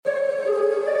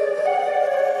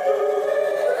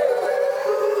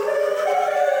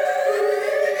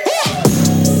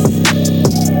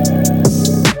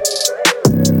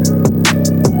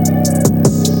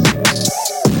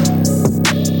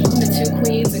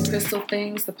Crystal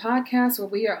Things, the podcast where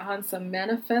we are on some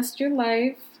manifest your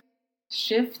life,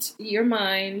 shift your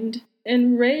mind,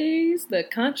 and raise the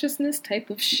consciousness type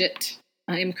of shit.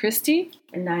 I am Christy.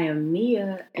 And I am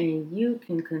Mia, and you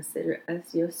can consider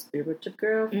us your spiritual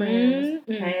girlfriends.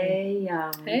 Mm-hmm. Hey,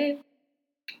 y'all. Hey.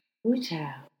 Ooh,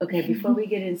 child. Okay, before we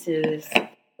get into this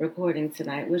recording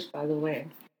tonight, which, by the way,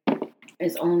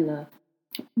 is on the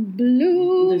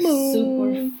moon.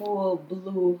 super full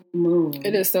blue moon.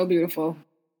 It is so beautiful.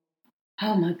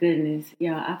 Oh, my goodness.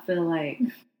 Y'all, I feel like,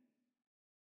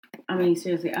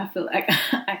 seriously, I feel like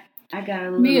I got a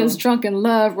little... Mia's drunk in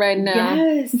love right now.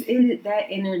 Yes, that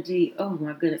energy. Oh,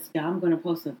 my goodness. Yeah, I'm going to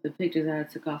post the pictures that I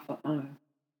took off of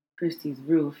Christy's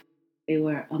roof. They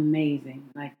were amazing.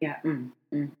 Like, yeah.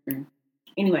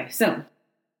 Anyway, so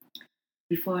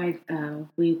before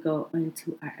we go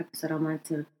into our episode, I want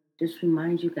to just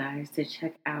remind you guys to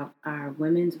check out our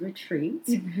women's retreat.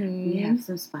 Mm-hmm. We have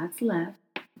some spots left.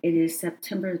 It is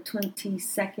September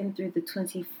 22nd through the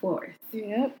 24th.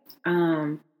 Yep.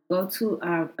 Go to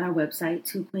our website,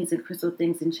 Two Queens and Crystal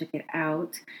Things, and check it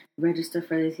out. Register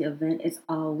for this event. It's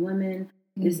all women.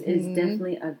 This is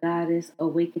definitely a Goddess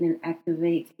Awaken and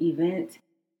Activate event.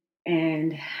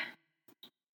 And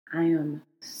I am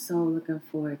so looking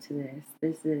forward to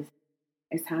this.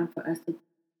 It's time for us to,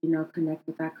 connect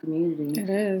with our community. It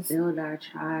is. Build our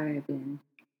tribe and,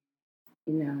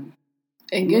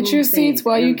 and get your seats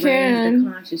while you can.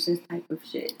 The consciousness type of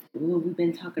shit. What we've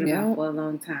been talking about for a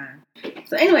long time.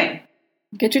 So anyway.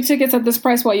 Get your tickets at this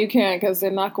price while you can, because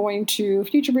they're not going to,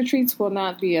 future retreats will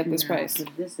not be at this price.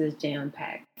 This is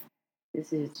jam-packed.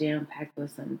 This is jam-packed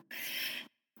with some,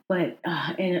 but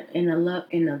in a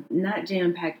not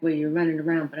jam-packed where you're running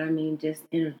around, but I mean just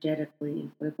energetically,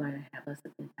 we're going to have us a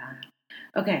good time.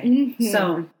 Okay,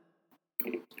 So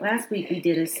last week we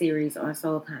did a series on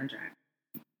soul contract.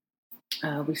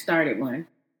 We started one,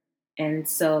 and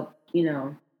so,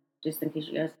 just in case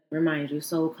you guys remind you,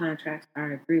 soul contracts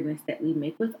are agreements that we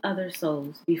make with other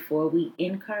souls before we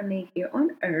incarnate here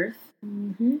on earth,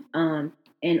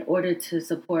 in order to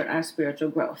support our spiritual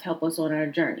growth, help us on our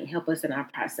journey, help us in our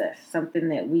process, something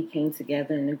that we came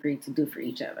together and agreed to do for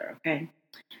each other, okay?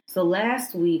 So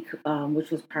last week, which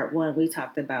was part 1, we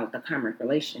talked about the karmic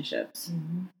relationships.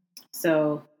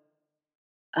 So,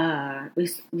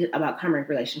 about karmic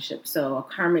relationships. So a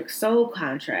karmic soul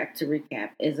contract, to recap,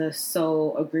 is a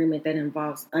soul agreement that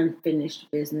involves unfinished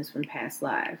business from past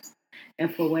lives.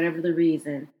 And for whatever the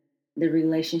reason, the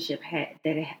relationship had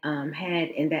in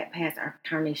that past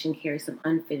incarnation carries some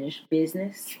unfinished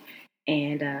business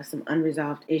and some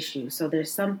unresolved issues. So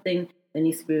there's something that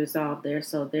needs to be resolved there.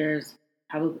 So this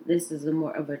is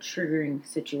more of a triggering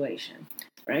situation,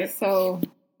 right? So,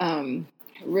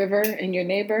 River and your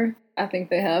neighbor, I think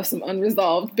they have some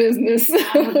unresolved business.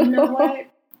 You know what?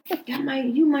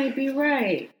 You might be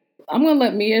right. I'm going to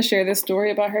let Mia share this story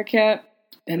about her cat,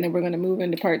 and then we're going to move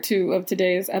into part 2 of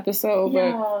today's episode.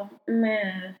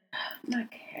 Man, my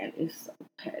cat is so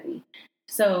petty.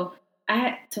 So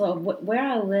where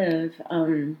I live,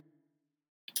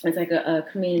 it's like a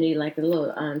community, like a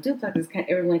little duplex.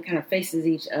 Everyone kind of faces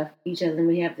each other, and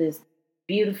we have this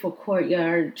beautiful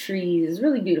courtyard, trees. It's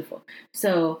really beautiful.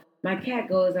 So my cat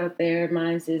goes out there,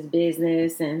 minds his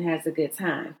business, and has a good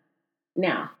time.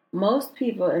 Now, most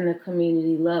people in the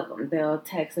community love him. They'll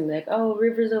text him like, "Oh,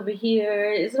 River's over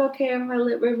here. Is it okay if I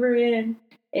let River in?"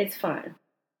 It's fine.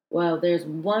 Well, there's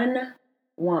one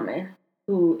woman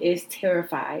who is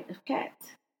terrified of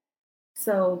cats.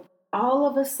 So all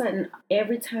of a sudden,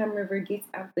 every time River gets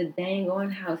out the dang on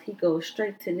house, he goes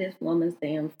straight to this woman's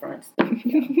damn front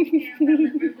studio.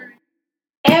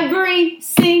 Every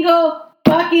single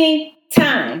fucking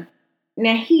time.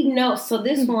 Now he knows. So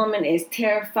this woman is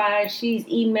terrified. She's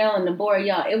emailing the board.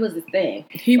 Y'all, it was a thing.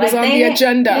 He was on the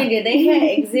agenda. Nigga, they had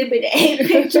Exhibit A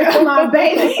picture of my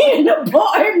baby in the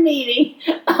board meeting.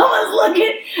 I was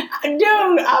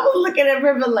looking at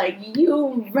River like,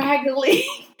 you raggedy.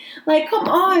 Like, come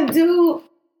on, dude.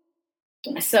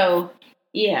 So,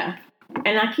 yeah.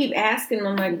 And I keep asking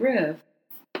him, like, Riv,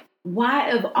 why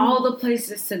of all the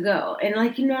places to go? And,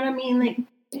 like, you know what I mean? Like,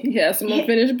 he has some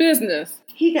unfinished business.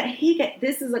 He got,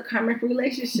 this is a karmic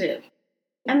relationship.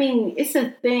 I mean, it's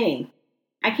a thing.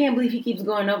 I can't believe he keeps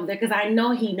going over there because I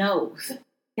know he knows.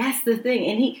 That's the thing.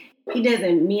 And he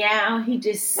doesn't meow. He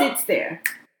just sits there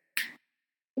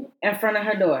in front of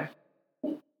her door.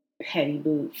 Petty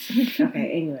boots.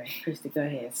 Okay, anyway, Christy, go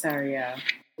ahead. Sorry, y'all.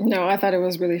 No, I thought it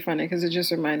was really funny because it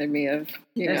just reminded me of,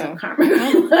 That's karma.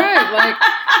 Right, like,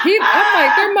 I'm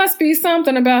like, there must be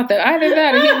something about that. Either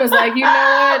that or he was like, you know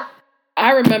what?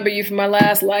 I remember you from my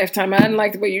last lifetime. I didn't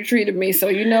like the way you treated me, so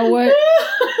you know what?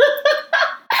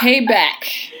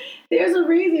 Payback. There's a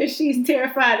reason she's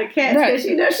terrified of cats, Right. because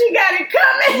she knows she got it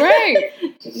coming. Right.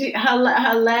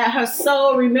 Her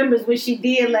soul remembers what she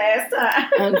did last time.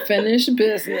 Unfinished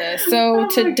business. So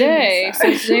today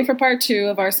for part 2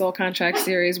 of our Soul Contract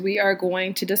series, we are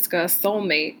going to discuss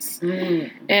soulmates.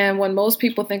 And when most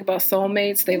people think about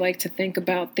soulmates, they like to think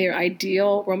about their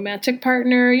ideal romantic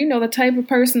partner. You know, the type of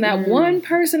person, that one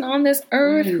person on this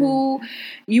earth who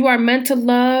you are meant to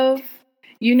love.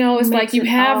 You know, it's like you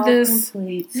have this,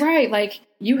 complete. Right, like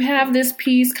you have this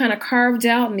piece kind of carved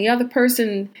out and the other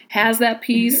person has that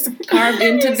piece carved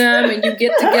into them and you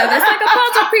get together. It's like a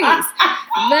puzzle piece.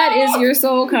 That is your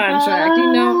soul contract,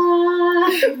 you know?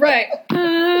 Right.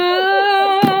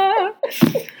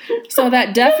 So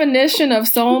that definition of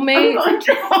soulmate.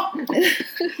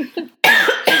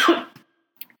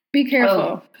 Be careful.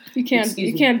 Oh, you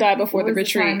can't die before the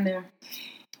retreat.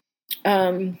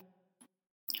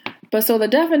 But so the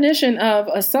definition of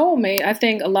a soulmate, I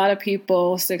think a lot of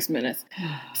people, 6 minutes.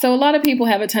 So a lot of people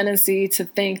have a tendency to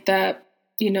think that,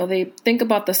 you know, they think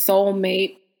about the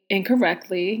soulmate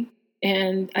incorrectly.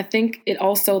 And I think it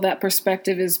also, that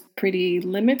perspective is pretty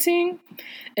limiting.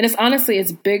 And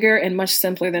it's bigger and much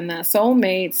simpler than that.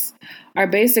 Soulmates are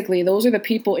basically, those are the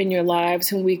people in your lives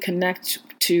whom we connect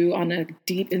to on a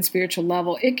deep and spiritual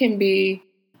level. It can be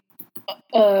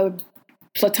a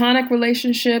platonic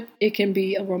relationship. It can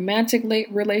be a romantic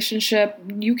relationship.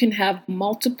 You can have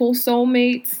multiple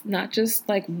soulmates, not just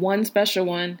like one special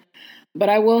one. But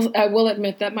I will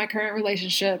admit that my current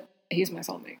relationship, he's my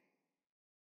soulmate.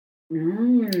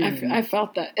 I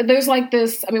felt that. There's like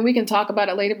this, I mean, we can talk about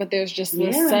it later, but there's just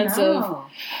this sense of,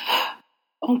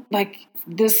 like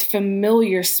this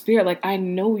familiar spirit. Like, I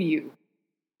know you.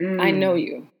 I know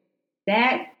you.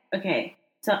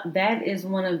 So that is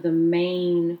one of the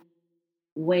main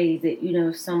ways that you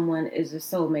know someone is a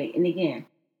soulmate. And again,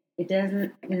 it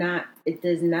is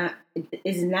not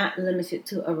limited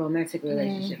to a romantic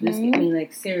relationship. I mean,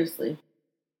 like, seriously,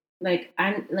 like,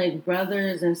 I'm like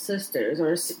brothers and sisters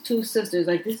or two sisters.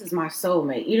 Like, this is my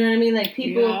soulmate. You know what I mean? Like,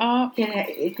 people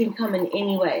it can come in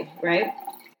any way, right?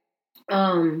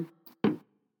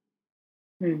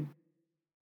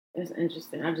 That's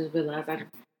interesting. I just realized I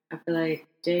feel like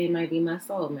Jay might be my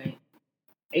soulmate.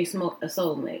 A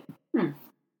soulmate.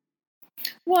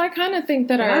 Well, I kind of think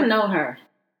that I know her.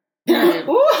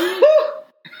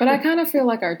 But I kind of feel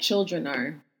like our children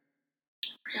are.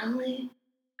 Really?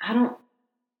 I don't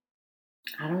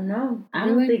know. I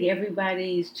don't think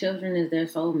everybody's children is their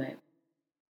soulmate.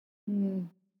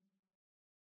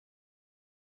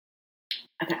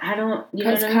 I don't.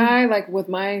 Because Kai, like with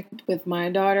my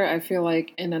daughter, I feel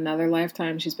like in another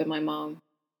lifetime she's been my mom.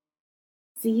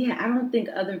 See, yeah, I don't think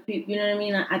other people. You know what I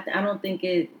mean? I don't think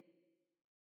it.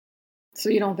 So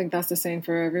you don't think that's the same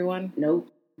for everyone?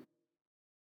 Nope.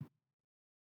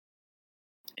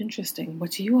 Interesting. What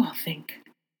do you all think?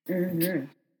 Let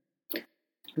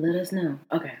us know.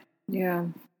 Okay. Yeah.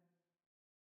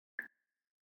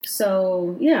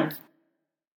 So, yeah.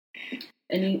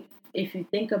 And if you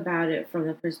think about it from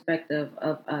the perspective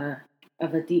of a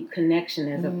deep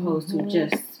connection as opposed to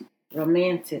just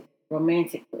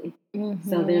romantically.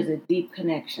 So there's a deep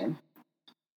connection.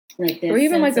 Like, or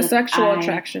even like the sexual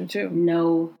attraction too.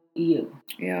 Know you.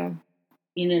 Yeah.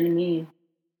 You know what I mean?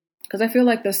 Because I feel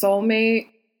like the soulmate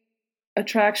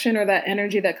attraction, or that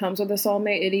energy that comes with the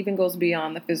soulmate, it even goes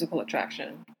beyond the physical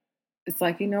attraction. It's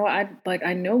like, you know, I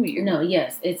know you. No,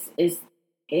 yes, it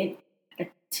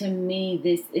to me,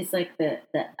 this it's like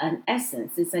an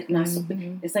essence. It's like my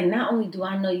it's like, not only do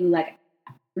I know you, like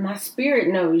my spirit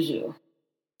knows you,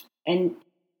 and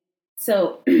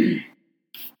so you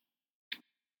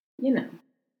know,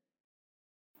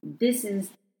 this is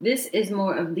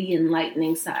more of the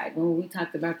enlightening side. When we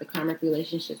talked about the karmic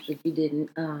relationships, if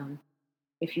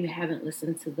you haven't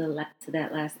listened to that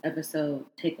last episode,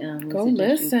 go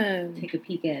listen. Take a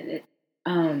peek at it.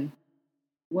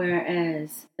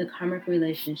 Whereas the karmic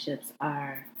relationships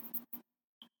are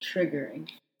triggering,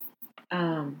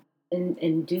 and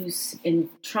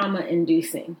trauma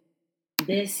inducing.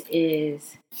 This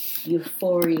is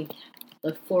euphoria,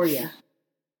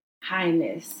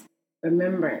 highness,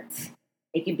 remembrance.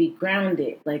 It can be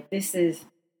grounded. Like, this is,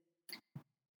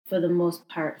 for the most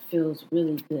part, feels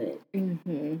really good.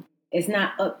 It's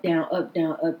not up, down, up,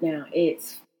 down, up, down.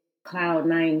 It's cloud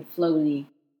nine, floaty.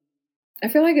 I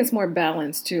feel like it's more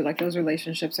balanced too. Like, those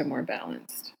relationships are more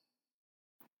balanced.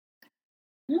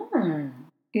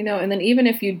 You know, and then even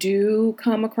if you do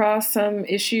come across some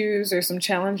issues or some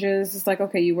challenges, it's like,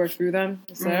 okay, you work through them.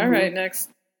 It's like, all right, next.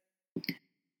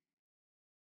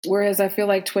 Whereas I feel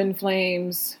like twin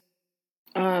flames,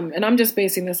 And I'm just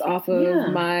basing this off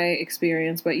of my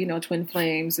experience, but twin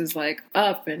flames is like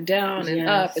up and down and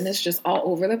up, and it's just all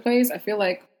over the place. I feel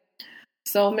like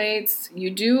soulmates,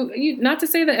 you not to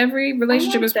say that every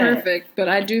relationship is perfect, but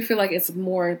I do feel like it's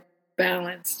more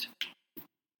balanced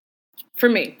for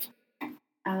me.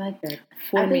 I like that.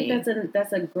 I think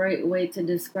that's a great way to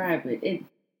describe it.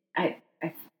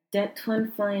 That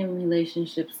twin flame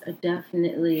relationships are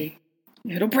definitely,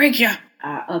 it'll break you.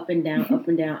 Up and down, up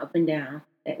and down, up and down.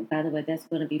 By the way, that's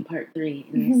going to be part 3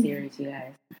 in this series, you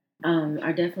guys.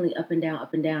 Are definitely up and down,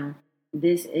 up and down.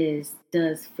 This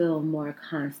does feel more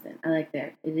constant. I like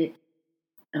that. It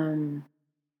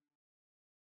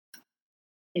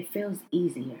feels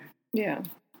easier. Yeah.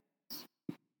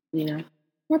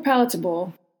 More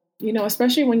palatable.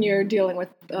 Especially when you're dealing with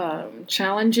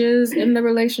challenges in the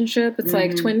relationship. It's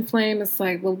like twin flame. It's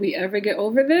like, will we ever get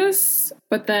over this?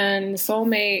 But then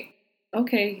soulmate,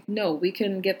 okay, no, we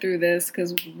can get through this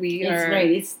because we are. That's right.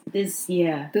 It's this,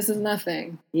 yeah. This is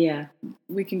nothing. Yeah.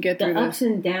 We can get through this. The ups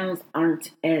and downs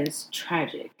aren't as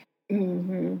tragic.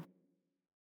 Mm-hmm.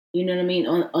 You know what I mean?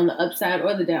 On the upside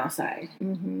or the downside.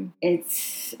 Mm-hmm.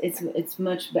 It's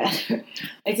much better.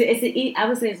 I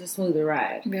would say it's a smoother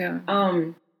ride. Yeah.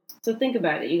 So think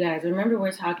about it, you guys. Remember,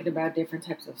 we're talking about different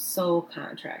types of soul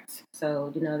contracts.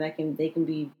 So they can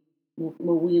be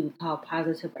what we would call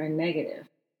positive or negative.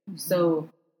 Mm-hmm.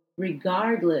 So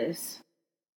regardless,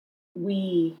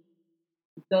 we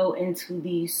go into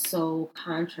these soul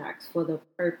contracts for the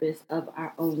purpose of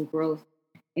our own growth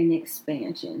and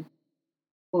expansion,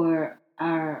 for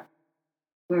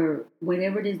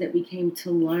whatever it is that we came to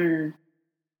learn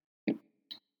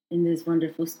in this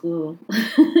wonderful school.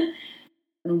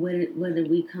 And whether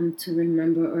we come to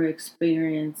remember or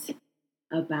experience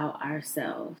about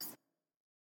ourselves.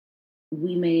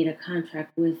 We made a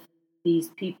contract with these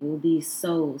people, these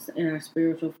souls in our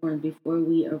spiritual form before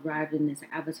we arrived in this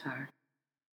avatar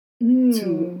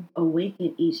to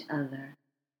awaken each other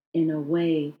in a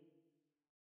way.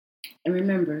 And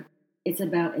remember, it's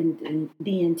about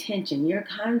the intention. Your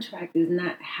contract is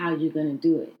not how you're going to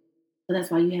do it. So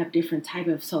that's why you have different type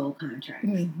of soul contracts.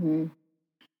 Mm-hmm.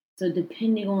 So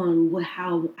depending on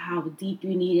how deep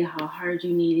you need it, how hard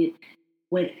you need it,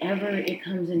 whatever it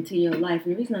comes into your life.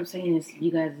 The reason I'm saying this,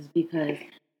 you guys, is because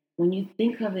when you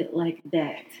think of it like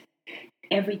that,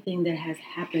 everything that has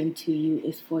happened to you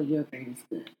is for your greatest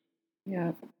good.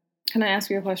 Yeah. Can I ask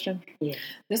you a question? Yeah.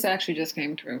 This actually just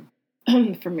came through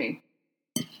for me.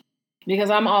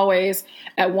 Because I'm always,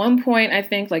 at one point, I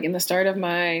think, like in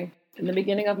the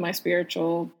beginning of my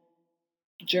spiritual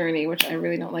journey, which I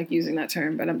really don't like using that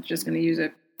term, but I'm just going to use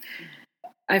it.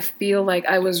 I feel like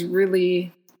I was a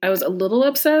little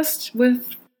obsessed with,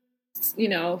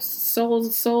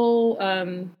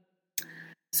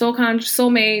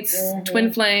 soulmates,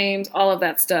 twin flames, all of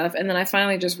that stuff. And then I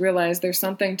finally just realized there's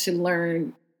something to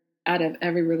learn out of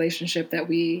every relationship that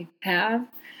we have.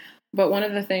 But one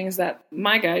of the things that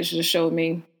my guys just showed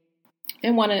me I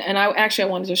wanted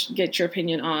to just get your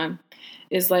opinion on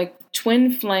is like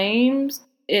twin flames.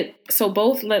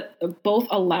 Both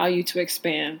allow you to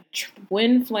expand.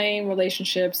 Twin flame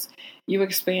relationships, you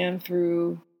expand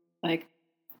through like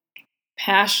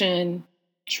passion,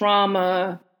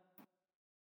 trauma.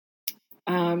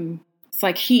 It's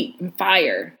like heat and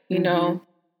fire, you know.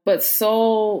 But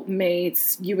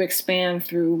soulmates, you expand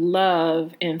through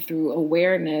love and through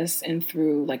awareness and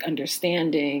through like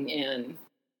understanding. And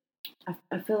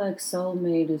I feel like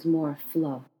soulmate is more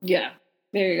flow. Yeah.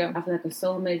 There you go. I feel like a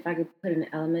soulmate, if I could put an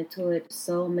element to it,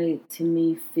 soulmate to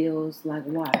me feels like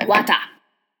water. Water.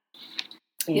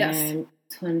 And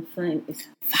twin flame is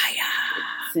fire.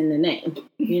 It's in the name,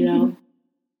 you know?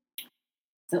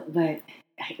 So, but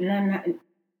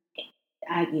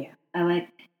I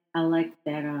like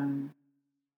that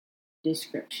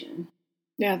description.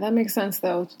 Yeah, that makes sense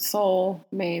though.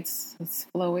 Soulmates, it's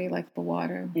flowy like the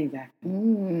water.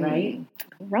 Exactly.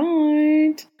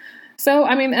 Right. So,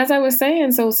 I mean, as I was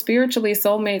saying, so spiritually,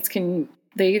 soulmates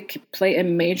they play a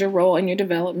major role in your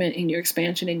development, in your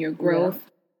expansion, in your growth,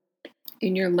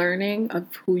 in your learning of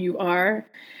who you are.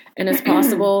 And it's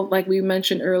possible, like we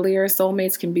mentioned earlier,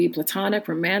 soulmates can be platonic,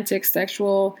 romantic,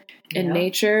 sexual in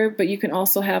nature, but you can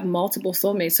also have multiple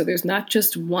soulmates. So there's not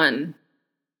just one.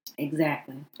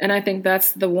 Exactly. And I think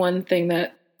that's the one thing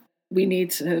that we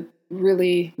need to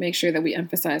really make sure that we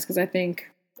emphasize, because I think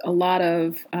a lot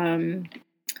of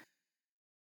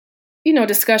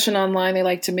discussion online, they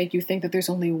like to make you think that there's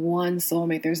only one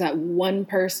soulmate. There's that one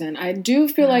person. I do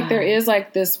feel like there is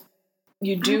like this,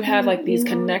 you do have like these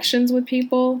connections with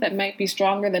people that might be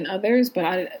stronger than others,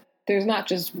 but there's not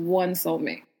just one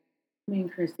soulmate. I mean,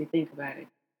 Christy, think about it.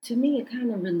 to me, it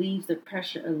kind of relieves the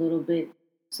pressure a little bit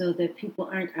so that people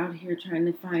aren't out here trying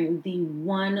to find the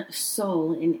one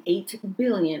soul in 8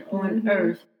 billion on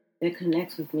earth that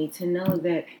connects with me. To know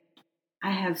that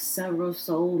I have several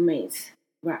soulmates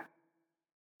where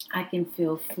I can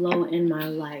feel flow in my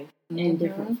life in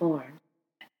different forms.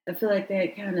 I feel like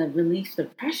that kind of relieves the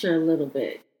pressure a little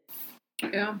bit.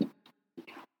 Yeah.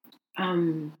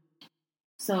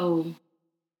 So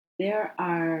there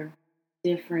are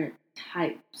different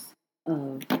types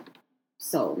of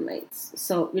soulmates.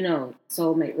 So,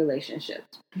 soulmate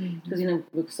relationships. Because,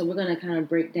 so we're going to kind of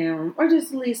break down, or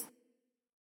just at least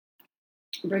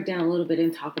break down a little bit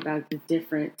and talk about the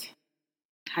different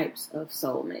types of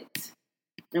soulmates.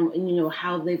 And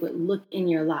how they would look in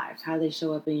your lives, how they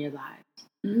show up in your lives.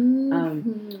 When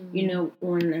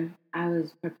I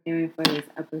was preparing for this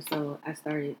episode, I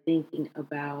started thinking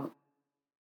about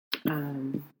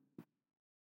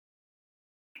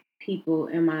people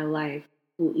in my life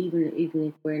who, even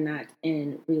if we're not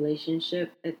in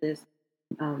relationship at this,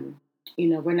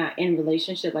 we're not in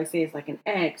relationship, like say it's like an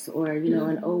ex or,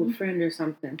 an old friend or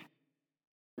something.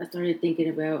 I started thinking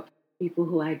about people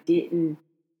who I didn't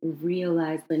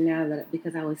realize, but now that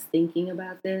because I was thinking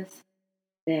about this,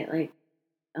 that like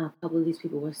a couple of these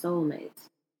people were soulmates.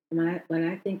 When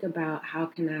I think about how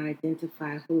can I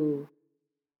identify who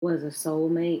was a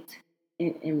soulmate,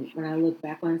 and when I look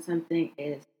back on something,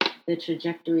 is the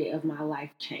trajectory of my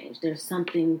life changed. There's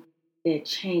something that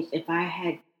changed. If I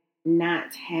had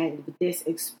not had this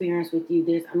experience with you,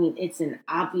 it's an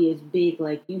obvious big,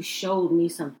 like you showed me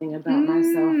something about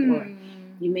myself, or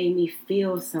you made me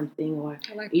feel something, or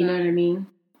you know what I mean?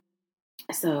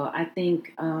 So I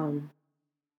think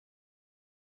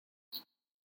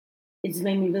it's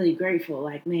made me really grateful.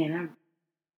 Like, man,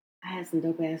 I had some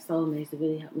dope ass soulmates that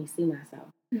really helped me see myself.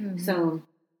 So,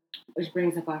 which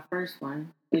brings up our first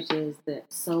one, which is the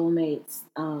soulmates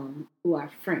who are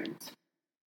friends.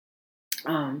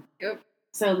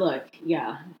 So look,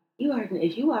 yeah,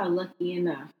 if you are lucky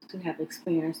enough to have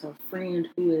experienced a friend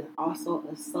who is also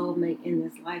a soulmate in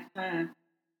this lifetime,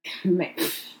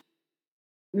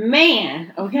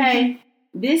 man, okay,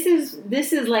 this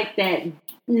is like that.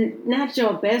 Not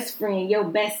your best friend, your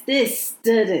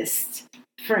bestest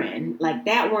friend, like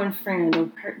that one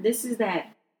friend. This is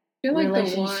that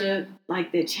relationship,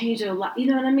 like that changed a lot. You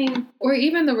know what I mean? Or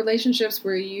even the relationships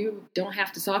where you don't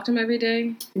have to talk to them every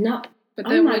day. No, but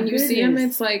then when you see them,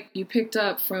 it's like you picked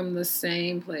up from the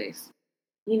same place.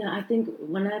 I think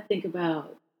when I think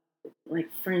about like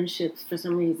friendships, for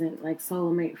some reason, like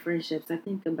soulmate friendships, I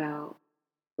think about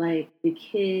like the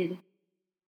kid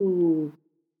who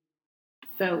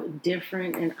felt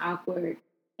different and awkward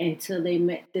until they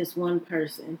met this one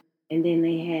person, and then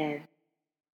they had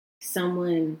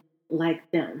someone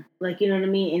like them, like, you know what I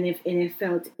mean, and it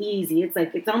felt easy.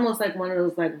 It's almost like one of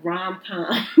those like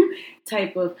rom-com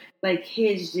type of like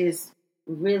kids just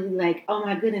really like, oh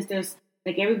my goodness, there's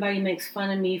like everybody makes fun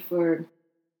of me for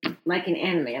like an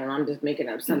anime, and I'm just making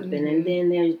up something, and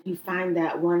then you find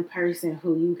that one person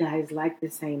who you guys like the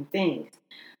same things.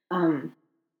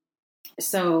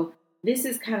 So this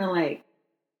is kind of like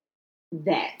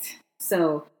that.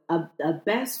 So a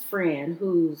best friend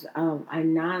who's a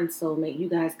non-soulmate, you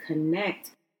guys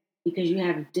connect because you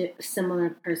have similar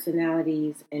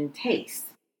personalities and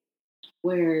tastes.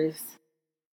 Whereas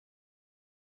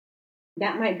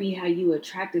that might be how you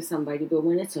attracted somebody, but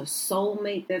when it's a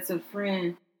soulmate that's a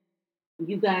friend,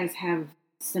 you guys have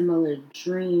similar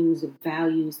dreams,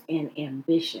 values, and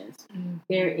ambitions.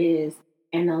 There is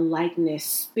an alikeness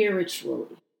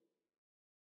spiritually.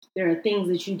 There are things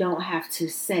that you don't have to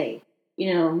say.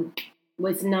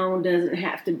 What's known doesn't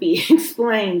have to be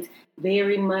explained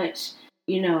very much,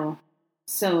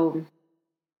 So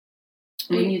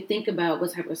when you think about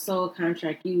what type of soul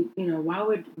contract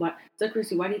so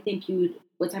Chrissy, why do you think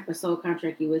what type of soul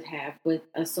contract you would have with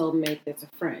a soulmate that's a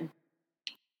friend?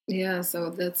 Yeah, so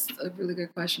that's a really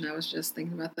good question. I was just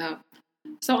thinking about that.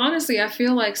 So honestly, I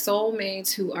feel like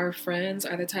soulmates who are friends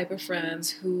are the type of friends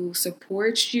who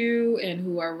support you and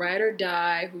who are ride or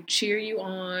die, who cheer you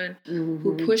on,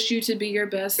 who push you to be your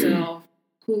best self,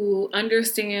 who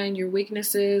understand your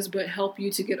weaknesses but help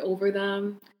you to get over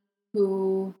them,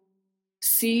 who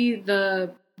see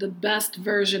the best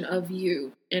version of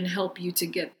you and help you to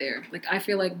get there. Like, I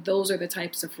feel like those are the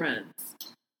types of friends.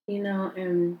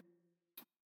 And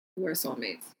who are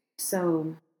soulmates.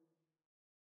 So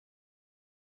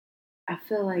I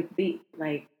feel like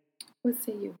what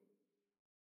say you?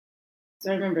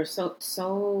 So remember,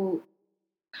 soul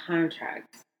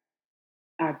contracts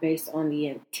are based on the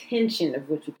intention of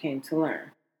what you came to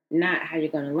learn, not how you're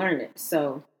going to learn it.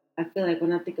 So I feel like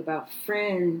when I think about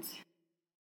friends,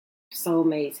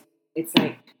 soulmates, it's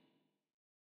like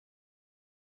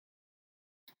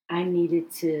I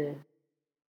needed to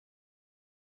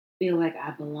feel like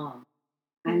I belong.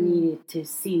 I needed to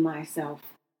see myself.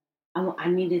 I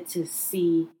needed to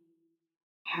see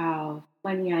how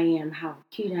funny I am, how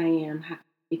cute I am,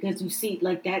 because you see,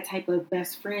 like that type of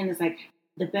best friend is like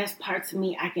the best parts of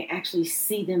me. I can actually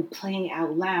see them playing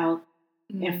out loud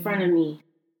in front of me,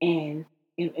 and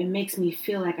it makes me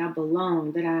feel like I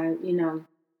belong. That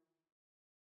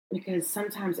because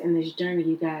sometimes in this journey,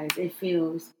 you guys, it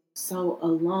feels so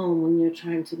alone when you're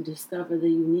trying to discover the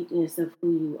uniqueness of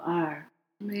who you are.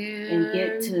 Man. And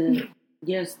get to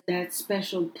just that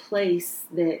special place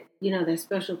that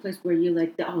special place where you're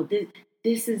like, oh,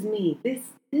 this is me. This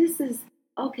is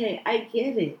okay. I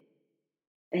get it.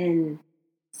 And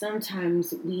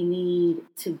sometimes we need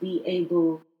to be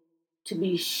able to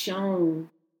be shown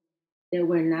that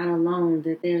we're not alone.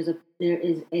 That there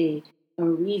is a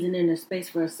reason and a space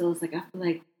for us. So it's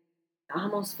like I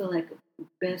almost feel like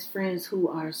best friends who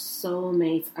are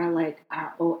soulmates are like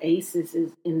our oases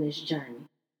in this journey.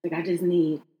 Like I just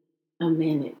need a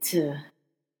minute to,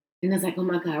 and it's like, oh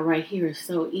my God, right here is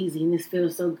so easy, and this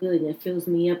feels so good, and it fills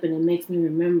me up, and it makes me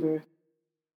remember,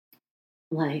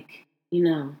 like,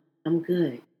 I'm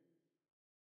good.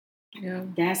 Yeah.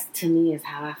 That's to me is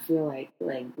how I feel like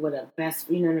what a best,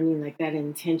 you know what I mean, like that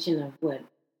intention of what,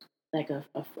 like a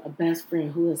best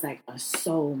friend who is like a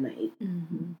soulmate.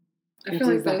 Mm-hmm. I feel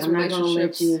like those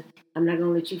relationships. I'm not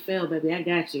gonna let you fail, baby. I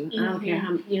got you. I don't care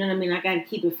how. You know what I mean? I gotta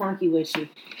keep it funky with you.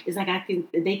 It's like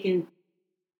they can,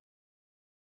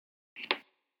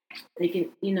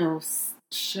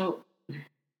 show.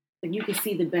 Like you can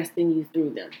see the best in you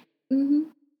through them. Mm-hmm.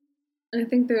 I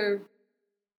think to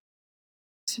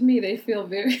me, they feel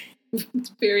very,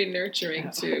 very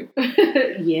nurturing too.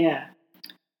 Yeah.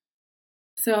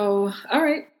 So, all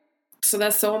right. So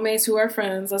that's soulmates who are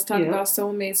friends. Let's talk about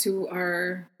soulmates who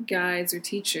are guides or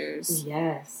teachers.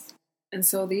 Yes. And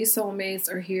so these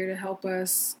soulmates are here to help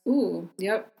us.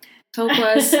 Help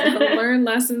us learn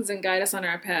lessons and guide us on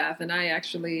our path. And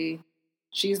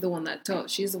she's the one that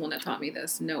taught me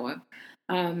this, Noah.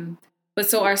 But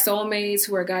so our soulmates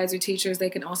who are guides or teachers,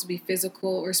 they can also be physical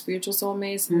or spiritual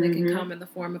soulmates, and they can come in the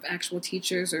form of actual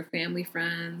teachers or family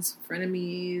friends,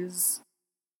 frenemies,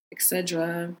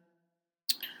 etc.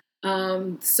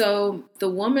 So the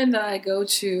woman that I go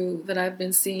to, that I've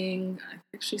been seeing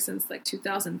actually since like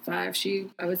 2005,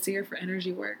 I would see her for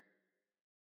energy work.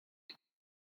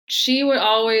 She would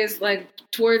always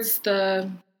towards the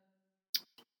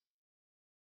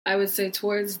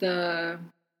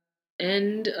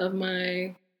end of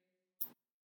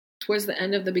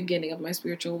the beginning of my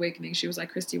spiritual awakening, she was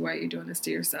like, Christy, why are you doing this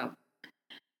to yourself?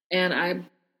 And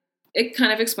it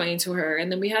kind of explained to her. And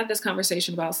then we had this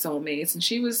conversation about soulmates. And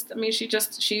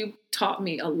she taught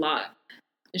me a lot.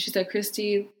 And she said,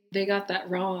 Christy, they got that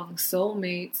wrong.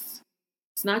 Soulmates,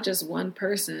 it's not just one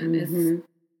person.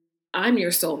 I'm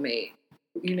your soulmate.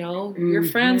 Your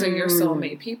friends are your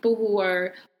soulmate. People who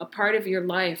are a part of your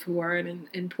life, who are an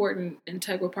important,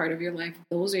 integral part of your life,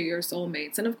 those are your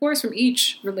soulmates. And of course, from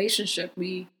each relationship,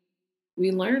 we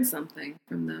learn something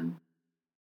from them.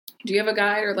 Do you have a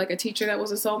guide or like a teacher that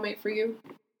was a soulmate for you?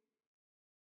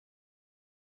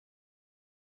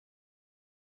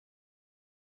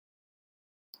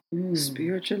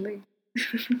 Spiritually?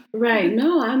 Right.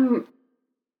 No,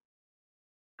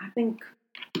 I think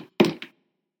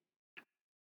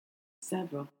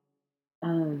several.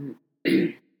 The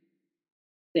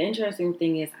interesting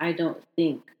thing is I don't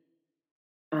think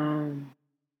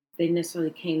they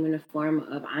necessarily came in the form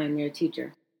of I am your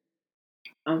teacher.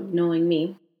 Knowing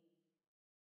me,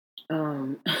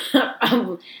 I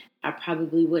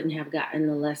probably wouldn't have gotten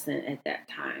the lesson at that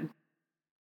time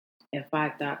if I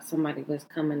thought somebody was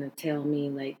coming to tell me,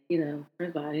 like,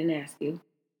 first of all, I didn't ask you.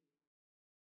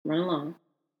 Run along.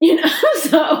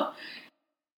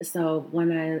 So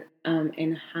when I,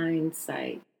 in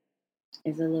hindsight,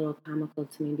 it's a little comical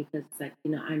to me because it's like,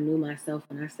 I knew myself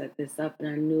when I set this up and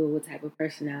I knew what type of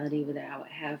personality that I would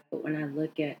have. But when I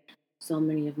look at so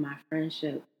many of my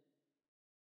friendships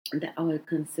that I would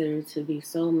consider to be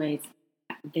soulmates,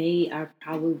 they are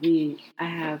probably,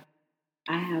 I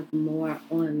have more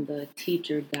on the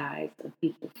teacher guide of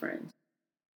people friends.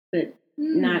 But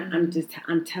I'm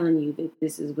telling you that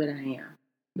this is what I am.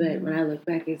 But when I look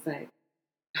back, it's like,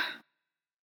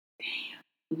 damn,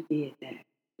 you did that,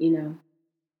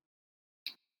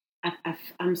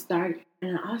 I'm starting,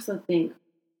 and I also think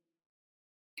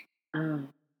I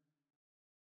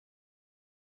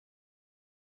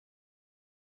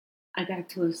got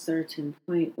to a certain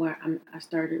point where I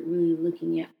started really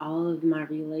looking at all of my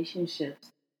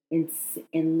relationships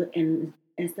and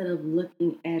instead of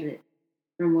looking at it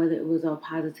from whether it was a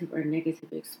positive or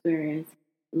negative experience,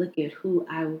 look at who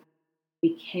I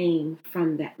became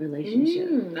from that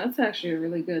relationship. That's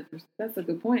actually that's a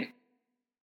good point.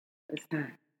 It's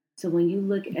time. So when you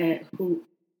look at who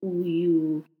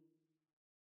you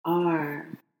are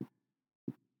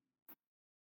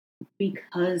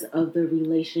because of the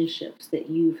relationships that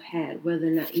you've had, whether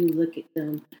or not you look at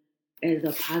them as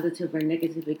a positive or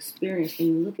negative experience, and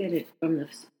you look at it from the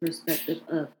perspective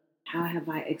of how have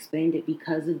I expanded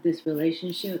because of this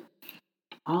relationship,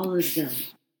 all of them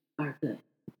are good.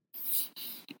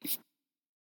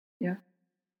 Yeah.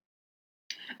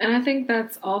 And I think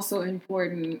that's also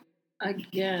important.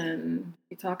 Again,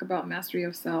 we talk about mastery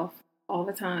of self all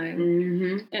the time.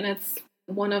 Mm-hmm. And it's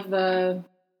one of the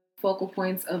focal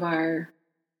points of our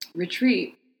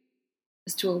retreat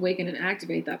is to awaken and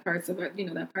activate that part of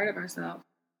ourselves.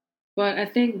 But I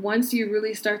think once you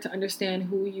really start to understand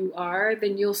who you are,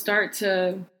 then you'll start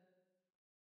to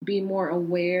be more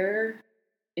aware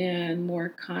and more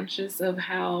conscious of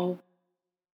how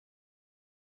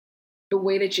the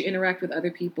way that you interact with other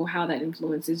people, how that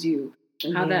influences you,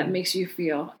 how that makes you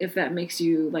feel. If that makes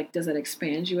you, like, does that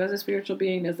expand you as a spiritual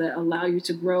being? Does that allow you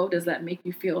to grow? Does that make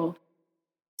you feel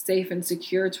safe and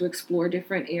secure to explore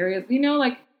different areas?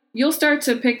 Like, you'll start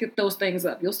to pick those things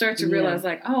up. You'll start to realize,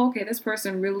 like, oh, okay, this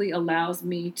person really allows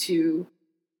me to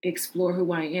explore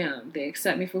who I am. They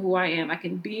accept me for who I am. I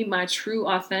can be my true,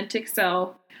 authentic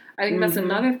self. I think that's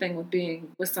another thing with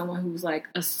being with someone who's like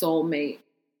a soulmate.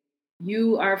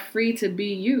 You are free to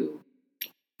be you.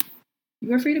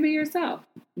 You are free to be yourself.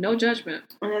 No judgment.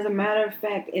 And as a matter of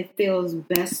fact, it feels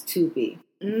best to be.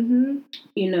 Mm-hmm.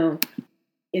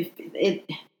 If it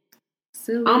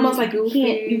silly, almost like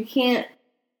goofy.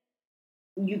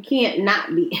 you can't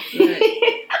not be.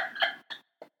 Right.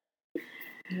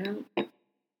 Yeah.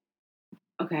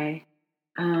 Okay.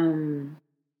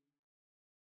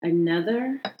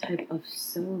 Another type of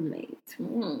soulmate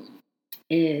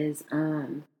is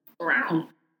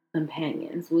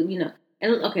companions. Well,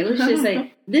 and okay, let's just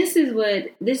say this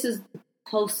is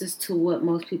closest to what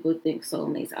most people think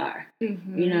soulmates are.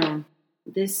 Mm-hmm.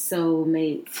 This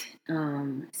soulmate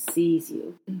sees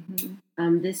you.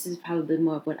 Mm-hmm. This is probably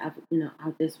more of what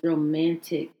this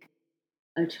romantic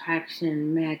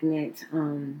attraction magnet.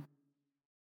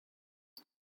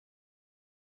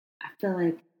 I feel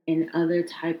like in other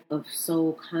type of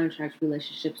soul contract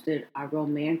relationships that are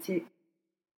romantic,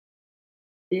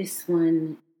 this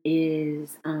one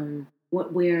is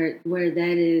where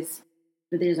that is.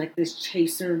 But there's like this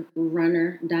chaser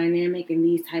runner dynamic in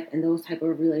those type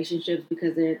of relationships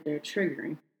because they're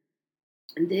triggering.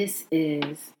 And this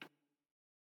is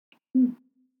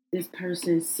this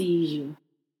person sees you,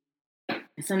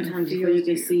 and sometimes before you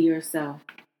can see yourself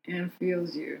and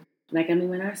feels you. Like, I mean,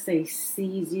 when I say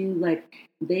sees you, like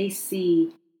they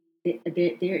see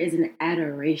that there is an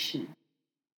adoration.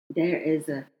 There is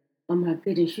oh my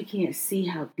goodness, you can't see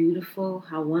how beautiful,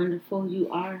 how wonderful you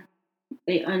are.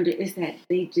 It's that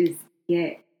they just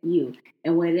get you.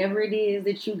 And whatever it is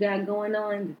that you got going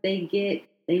on that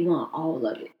they want all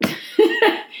of it.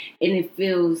 And it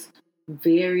feels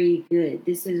very good.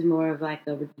 This is more of like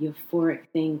a euphoric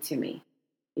thing to me.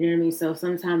 You know what I mean? So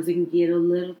sometimes it can get a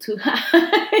little too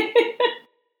high.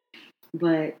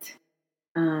 But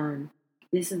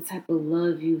this is the type of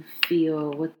love you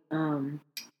feel with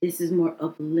this is more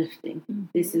uplifting. Mm-hmm.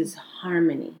 This is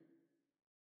harmony.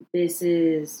 This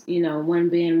is, one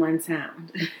band, one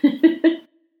sound.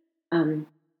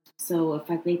 So if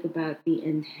I think about the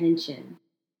intention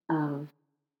of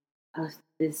a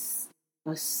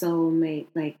soulmate,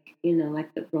 like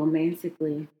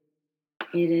romantically,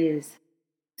 it is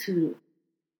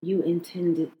you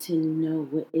intended to know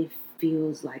what it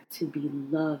feels like to be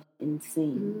loved and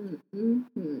seen.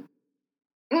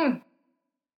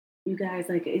 You guys,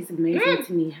 like, it's amazing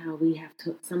to me how we have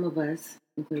to, some of us,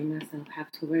 including myself,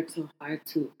 have to work so hard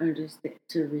to understand,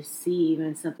 to receive,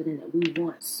 and something that we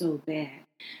want so bad.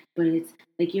 But it's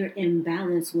like you're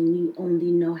imbalanced when you only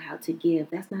know how to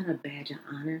give. That's not a badge of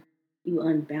honor. You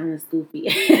unbalanced, goofy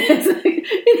ass.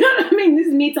 You know what I mean? This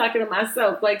is me talking to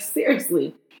myself. Like,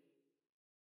 seriously.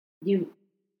 You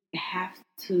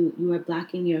are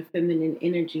blocking your feminine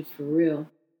energy for real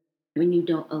when you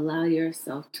don't allow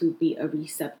yourself to be a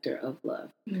receptor of love.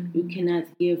 Mm-hmm. You cannot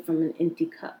give from an empty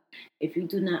cup. If you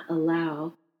do not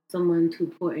allow someone to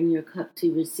pour in your cup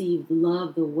to receive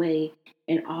love the way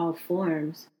in all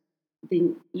forms,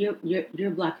 then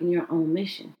you're blocking your own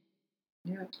mission.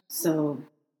 Yeah. So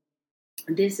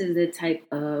this is the type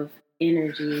of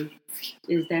energy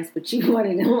is that's what you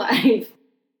wanted in life,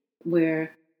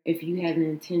 where if you had an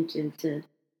intention to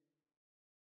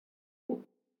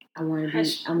I want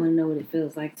to know what it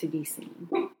feels like to be seen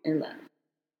and loved.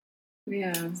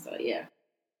 Yeah. So yeah.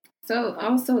 So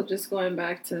also just going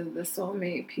back to the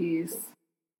soulmate piece,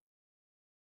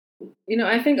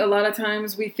 I think a lot of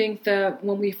times we think that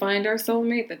when we find our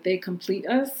soulmate that they complete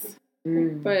us,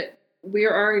 but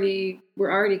we're already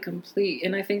complete.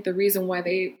 And I think the reason why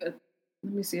let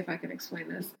me see if I can explain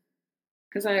this,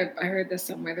 because I heard this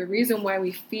somewhere. The reason why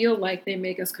we feel like they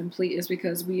make us complete is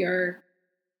because we are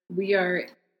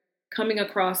coming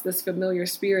across this familiar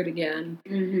spirit again,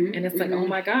 and it's like, oh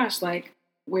my gosh, like,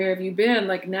 where have you been?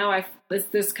 Like, now it's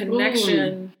this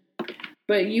connection,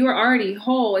 but you are already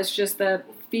whole. It's just that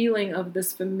feeling of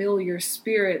this familiar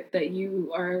spirit that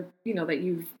you are,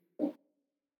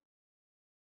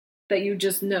 that you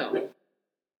just know.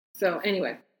 So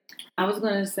anyway, I was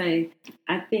going to say,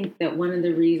 I think that one of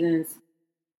the reasons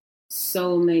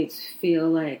soulmates feel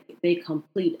like they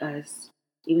complete us,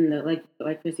 even though,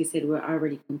 like Chrissy said, we're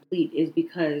already complete, is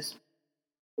because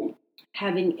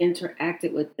having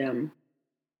interacted with them,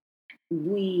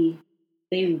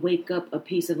 they wake up a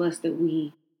piece of us that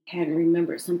we hadn't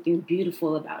remembered, something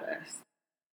beautiful about us.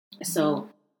 So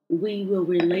we will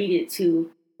relate it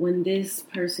to, when this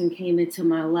person came into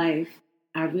my life,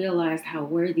 I realized how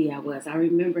worthy I was. I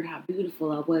remembered how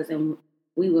beautiful I was. And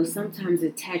we will sometimes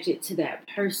attach it to that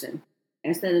person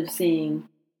instead of saying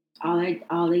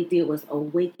all they did was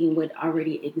awaken what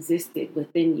already existed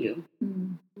within you.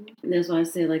 And that's why I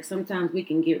say, like, sometimes we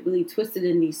can get really twisted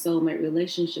in these soulmate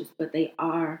relationships, but they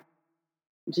are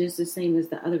just the same as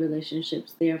the other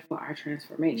relationships there for our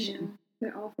transformation. Yeah.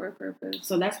 They're all for a purpose.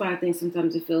 So that's why I think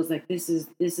sometimes it feels like this is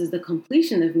the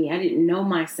completion of me. I didn't know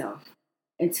myself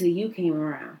until you came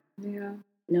around. Yeah.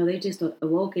 No, they just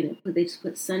awoke it and they just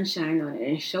put sunshine on it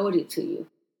and showed it to you.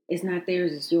 It's not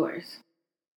theirs, it's yours.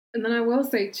 And then I will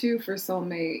say too, for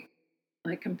soulmate,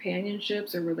 like,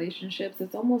 companionships or relationships,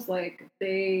 it's almost like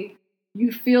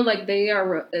you feel like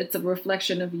it's a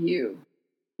reflection of you.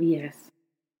 Yes.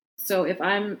 So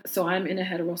I'm in a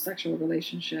heterosexual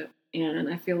relationship, and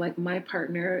I feel like my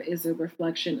partner is a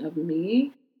reflection of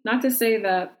me. Not to say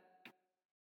that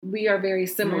we are very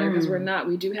similar, because we're not.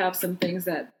 We do have some things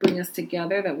that bring us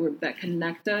together, that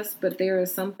connect us, but there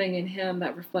is something in him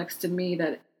that reflects to me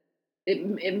that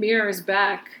it mirrors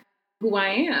back who I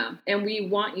am, and we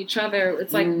want each other.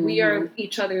 It's like we are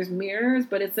each other's mirrors,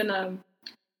 but it's in a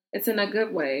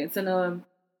good way. It's in a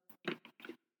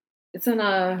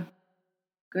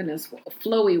goodness,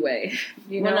 flowy way.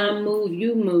 When I move,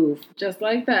 you move. Just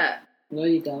like that. There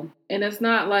you go. And it's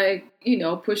not like,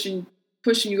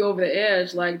 pushing you over the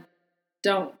edge. Like,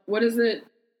 what is it?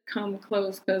 Come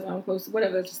close because I'm close.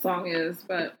 Whatever the song is,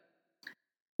 but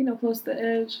close to the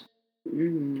edge.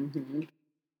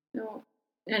 No.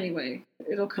 Anyway,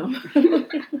 it'll come.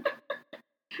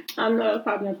 I know that's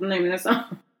probably not the name of that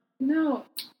song. No.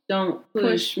 Don't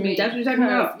push me. That's what you're talking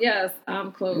about. Yes,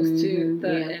 I'm close to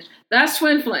the edge. That's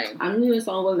Twin Flame. I knew the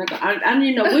song wasn't. I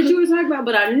didn't know what you were talking about,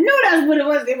 but I knew that's what it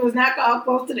was. It was not called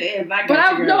Close to the Edge. I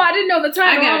didn't know the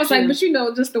title. I was like, but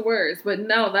just the words. But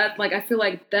no, that, like, I feel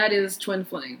like that is Twin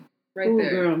Flame right there.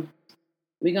 Girl.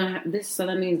 We're gonna have this. So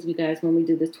that means, you guys, when we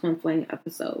do this Twin Flame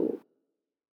episode,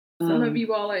 some of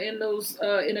you all are in those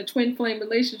in a Twin Flame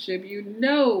relationship.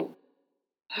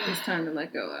 It's time to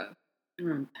let go of.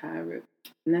 I'm tired.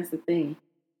 And that's the thing.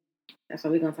 That's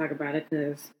why we're going to talk about it,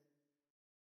 because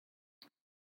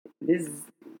this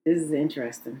is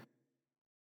interesting.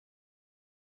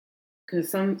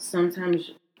 Because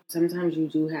sometimes you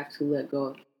do have to let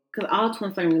go. Because all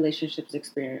twin flame relationships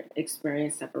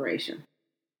experience separation.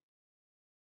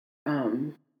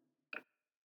 That's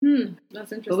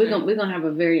interesting. But we're gonna have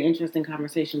a very interesting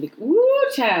conversation. Woo,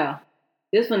 child!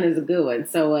 This one is a good one.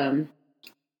 So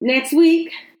next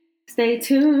week. Stay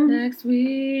tuned. Next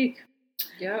week.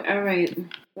 Yep. All right.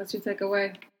 What's your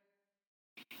takeaway?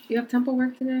 You have temple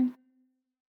work today?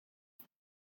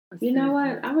 You know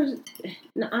what?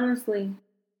 Honestly,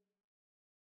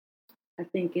 I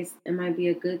think it might be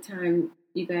a good time,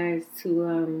 you guys,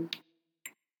 to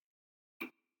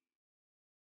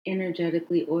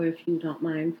energetically, or if you don't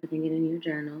mind putting it in your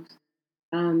journals,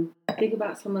 think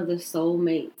about some of the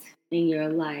soulmates in your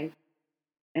life.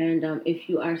 And if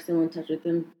you are still in touch with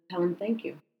them, tell them thank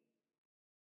you.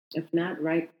 If not,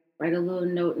 write a little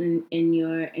note in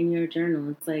your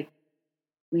journal. It's like,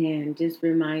 man, just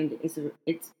remind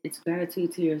it's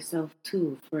gratitude to yourself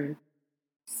too for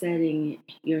setting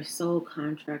your soul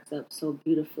contracts up so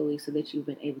beautifully, so that you've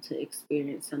been able to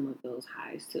experience some of those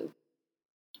highs too.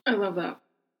 I love that.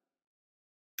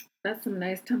 That's some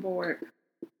nice temple work.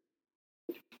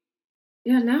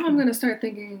 Yeah, now I'm going to start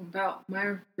thinking about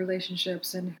my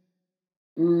relationships and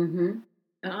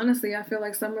And honestly, I feel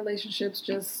like some relationships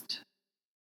just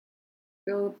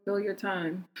fill your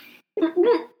time.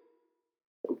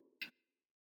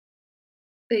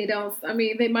 They don't, I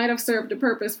mean, they might have served a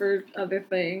purpose for other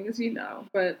things,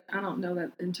 but I don't know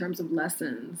that in terms of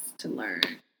lessons to learn.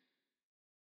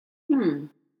 I mean,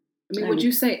 would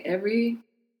you say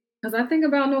because I think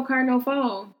about No Car, No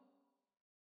Phone.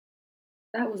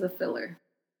 That was a filler.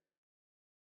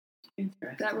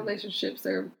 Interesting. That relationship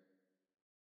served,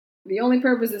 the only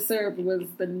purpose it served was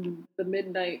the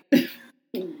midnight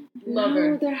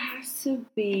lover. No, there has to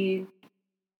be.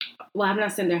 Well, I'm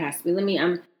not saying there has to be.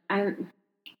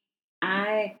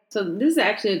 So this is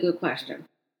actually a good question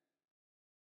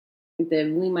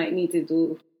that we might need to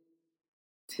do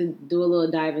a little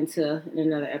dive into in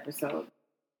another episode.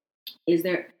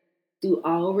 Do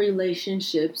all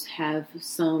relationships have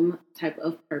some type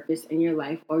of purpose in your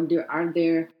life, or are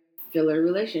there filler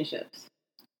relationships?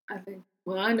 I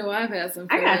know I've had some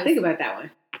fillers. I gotta think about that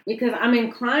one. Because I'm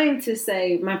inclined to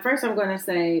say, I'm going to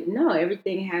say, no,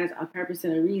 everything has a purpose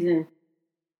and a reason.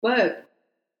 But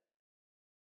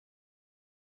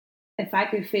if I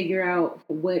could figure out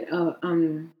what, I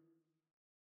want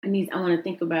to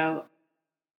think about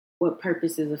what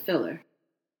purpose is a filler.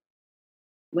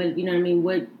 What, you know what I mean?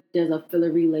 What does a filler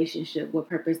relationship, what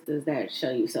purpose does that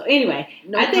show you? So anyway,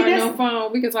 No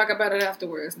phone. We can talk about it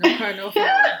afterwards. No car, no phone.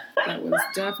 That was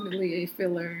definitely a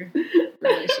filler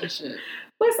relationship.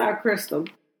 What's our crystal?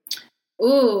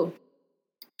 Ooh,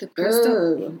 the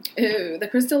crystal. Ooh, the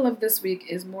crystal of this week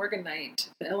is morganite.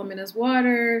 The element is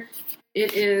water.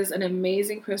 It is an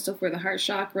amazing crystal for the heart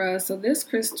chakra. So this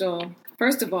crystal,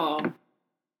 first of all,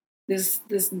 this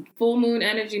full moon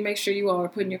energy, make sure you all are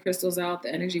putting your crystals out.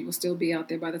 The energy will still be out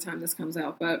there by the time this comes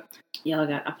out. But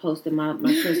y'all I posted my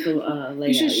crystal layout.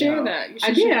 You should share that.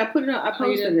 I put it up. I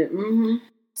posted it. Mm-hmm.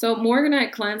 So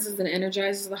morganite cleanses and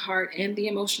energizes the heart and the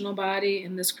emotional body,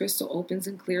 and this crystal opens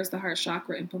and clears the heart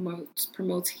chakra and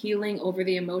promotes healing over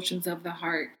the emotions of the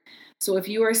heart. So if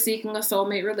you are seeking a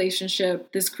soulmate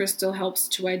relationship, this crystal helps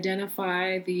to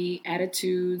identify the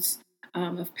attitudes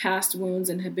of past wounds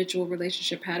and habitual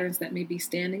relationship patterns that may be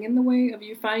standing in the way of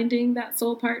you finding that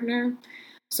soul partner.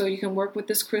 So you can work with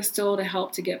this crystal to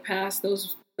help to get past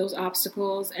those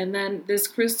obstacles. And then this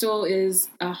crystal is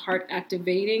a heart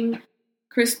activating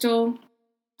crystal,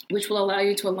 which will allow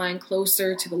you to align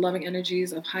closer to the loving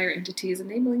energies of higher entities,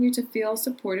 enabling you to feel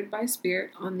supported by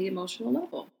spirit on the emotional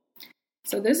level.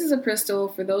 So this is a crystal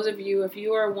for those of you, if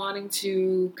you are wanting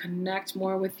to connect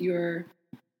more with your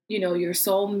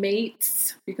soul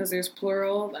mates, because there's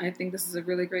plural, I think this is a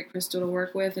really great crystal to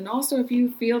work with. And also if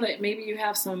you feel that maybe you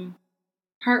have some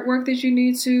heart work that you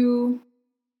need to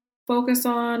focus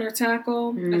on or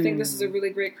tackle, I think this is a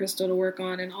really great crystal to work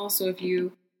on. And also if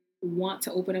you want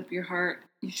to open up your heart,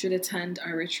 you should attend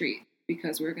our retreat,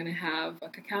 because we're going to have a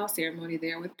cacao ceremony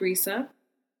there with Brisa,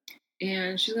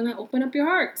 and she's going to open up your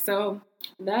heart. So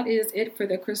that is it for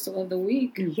the crystal of the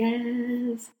week.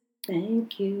 Yes.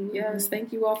 Thank you. Yes,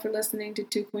 thank you all for listening to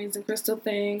Two Queens and Crystal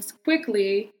Things.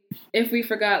 Quickly, if we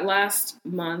forgot last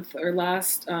month or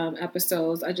last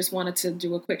episodes, I just wanted to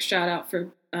do a quick shout out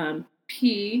for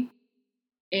P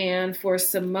and for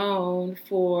Simone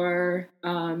for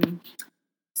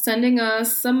sending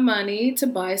us some money to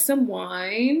buy some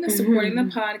wine, supporting the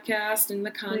podcast and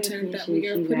the content that we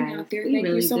are putting out there. Thank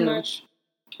you so much.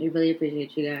 We really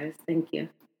appreciate you guys. Thank you.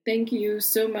 Thank you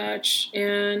so much.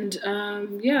 And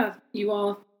you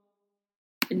all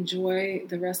enjoy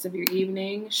the rest of your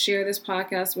evening. Share this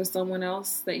podcast with someone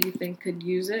else that you think could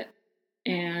use it.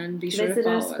 And be sure to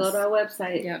follow us. Go to our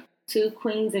website. Yep.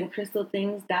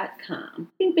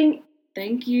 twoqueensandcrystalthings.com. Bing, bing.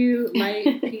 Thank you.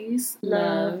 Light, peace,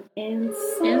 love, and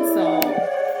soul.